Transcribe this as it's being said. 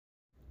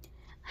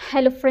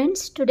Hello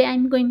friends, today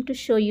I'm going to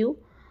show you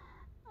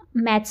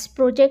maths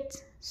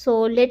projects.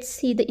 So let's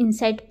see the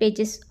inside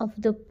pages of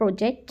the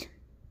project.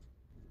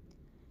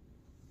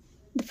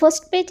 The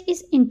first page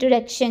is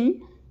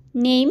introduction,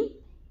 name,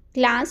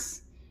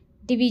 class,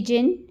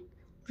 division,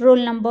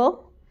 roll number,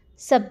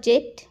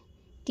 subject,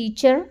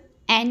 teacher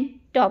and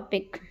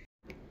topic.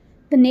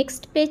 The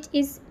next page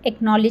is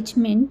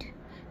acknowledgement.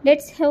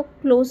 Let's have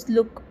a close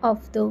look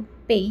of the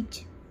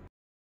page.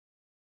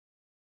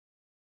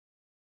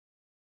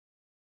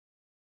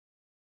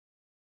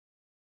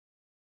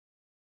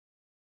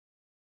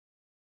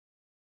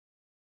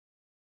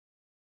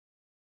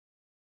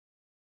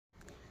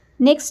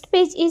 Next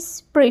page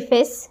is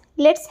preface.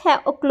 Let's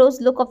have a close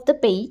look of the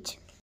page.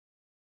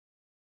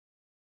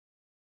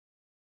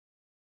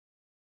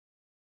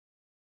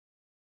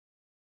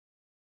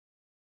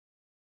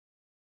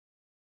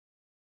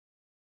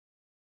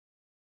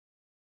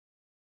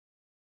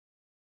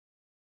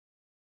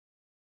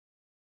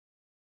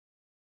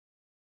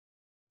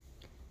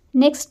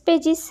 Next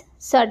page is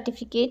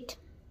certificate.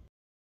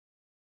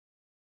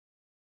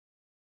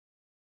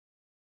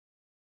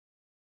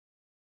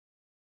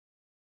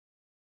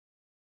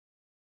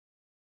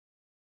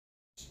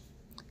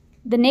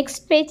 The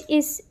next page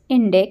is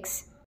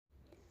index.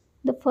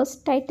 The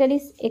first title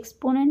is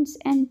exponents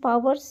and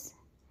powers.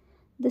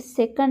 The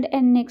second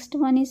and next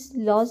one is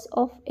laws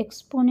of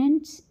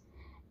exponents.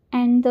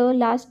 And the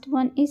last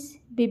one is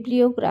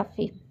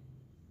bibliography.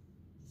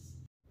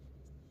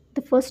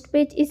 The first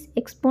page is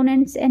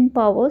exponents and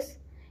powers,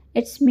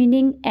 its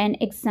meaning and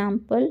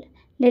example.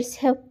 Let's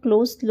have a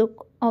close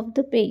look of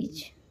the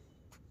page.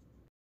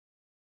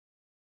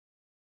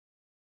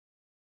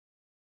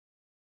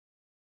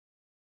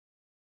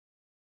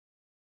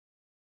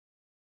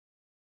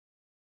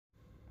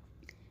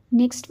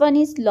 Next one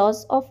is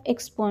laws of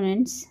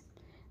exponents.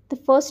 The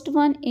first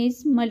one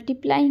is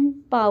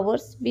multiplying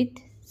powers with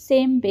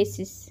same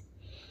basis.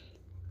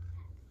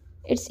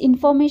 Its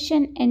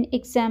information and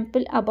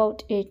example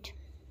about it.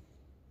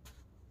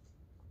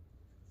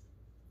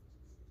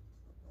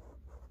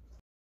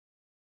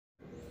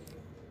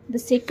 The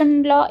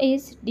second law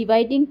is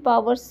dividing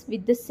powers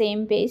with the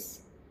same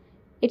base.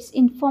 Its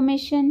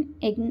information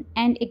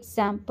and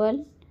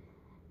example.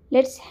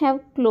 Let's have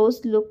a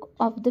close look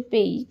of the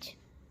page.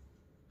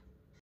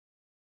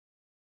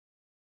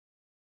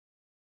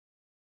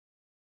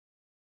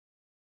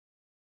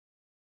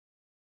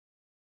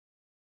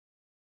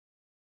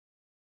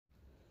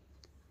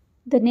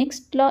 The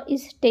next law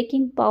is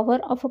taking power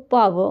of a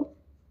power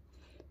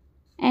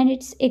and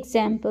its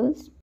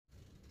examples.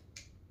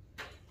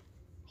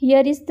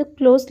 Here is the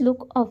close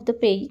look of the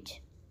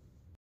page.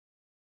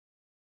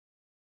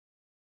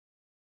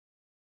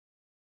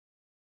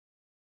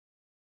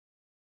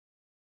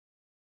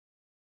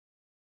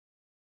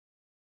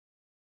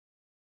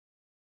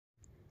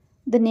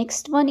 The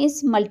next one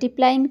is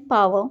multiplying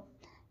power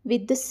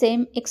with the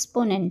same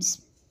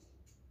exponents.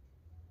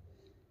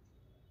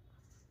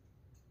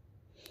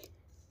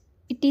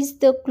 It is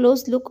the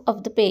close look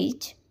of the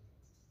page.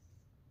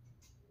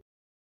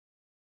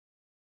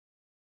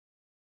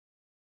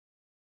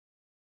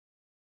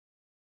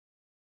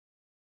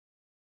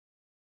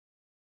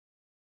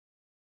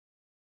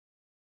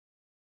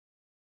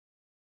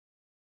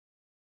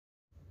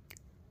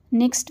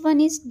 Next one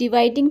is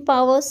dividing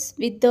powers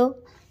with the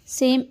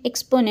same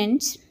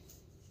exponents.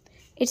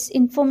 Its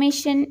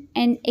information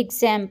and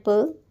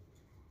example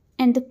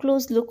and the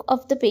close look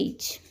of the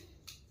page.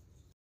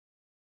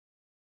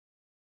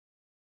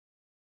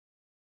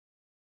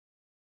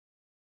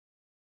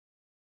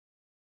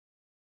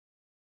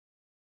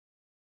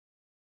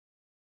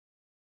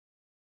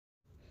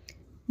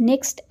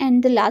 Next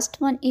and the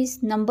last one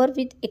is number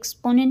with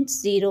exponent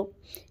 0.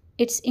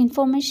 Its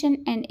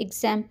information and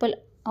example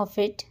of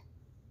it.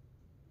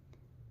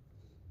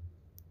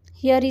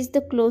 Here is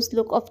the close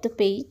look of the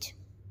page.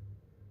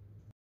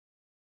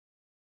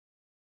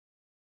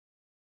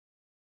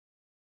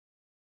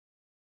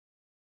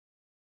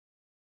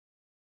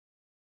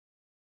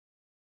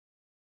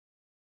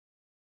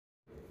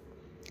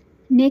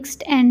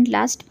 Next and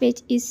last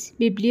page is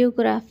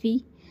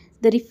bibliography,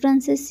 the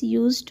references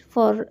used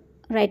for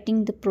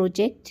writing the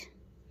project.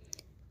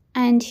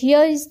 And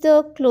here is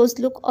the close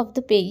look of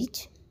the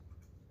page.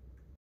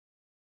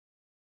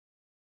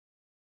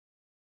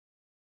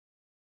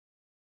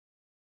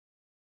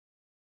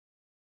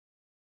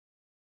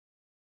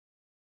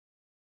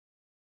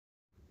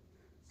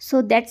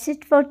 So that's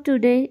it for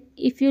today.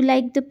 If you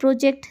like the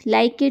project,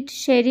 like it,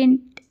 share it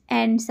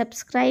and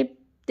subscribe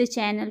the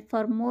channel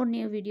for more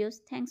new videos.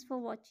 Thanks for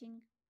watching.